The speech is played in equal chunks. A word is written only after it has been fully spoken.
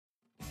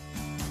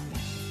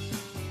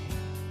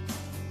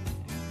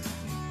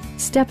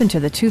Step into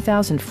the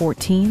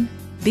 2014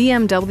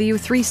 BMW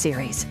 3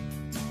 Series.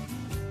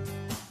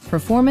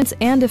 Performance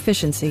and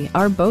efficiency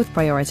are both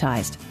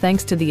prioritized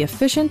thanks to the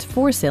efficient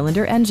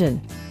 4-cylinder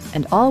engine,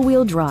 and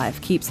all-wheel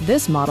drive keeps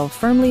this model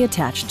firmly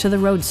attached to the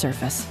road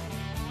surface.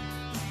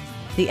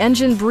 The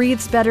engine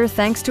breathes better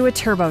thanks to a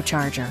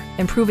turbocharger,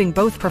 improving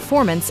both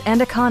performance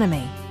and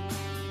economy.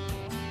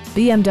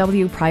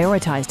 BMW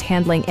prioritized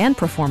handling and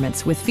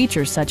performance with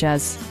features such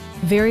as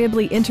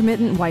variably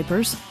intermittent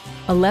wipers,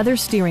 a leather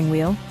steering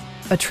wheel,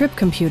 a trip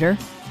computer,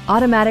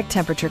 automatic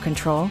temperature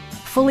control,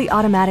 fully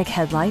automatic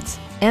headlights,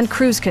 and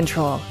cruise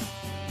control.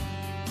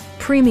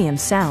 Premium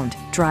sound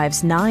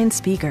drives 9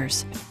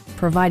 speakers,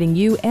 providing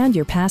you and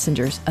your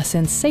passengers a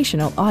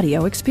sensational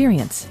audio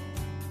experience.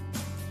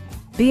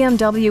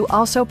 BMW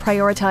also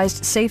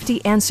prioritized safety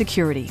and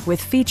security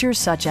with features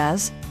such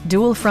as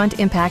dual front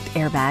impact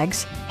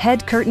airbags,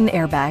 head curtain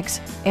airbags,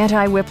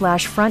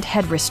 anti-whiplash front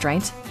head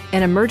restraints,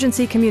 an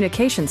emergency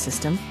communication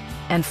system,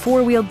 and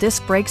 4-wheel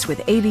disc brakes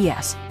with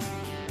ABS.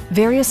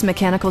 Various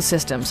mechanical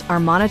systems are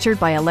monitored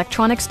by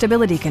electronic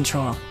stability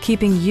control,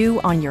 keeping you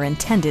on your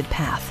intended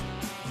path.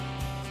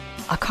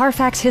 A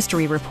Carfax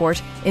history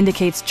report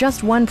indicates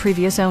just one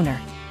previous owner.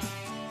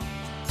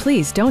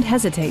 Please don't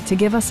hesitate to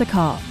give us a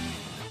call.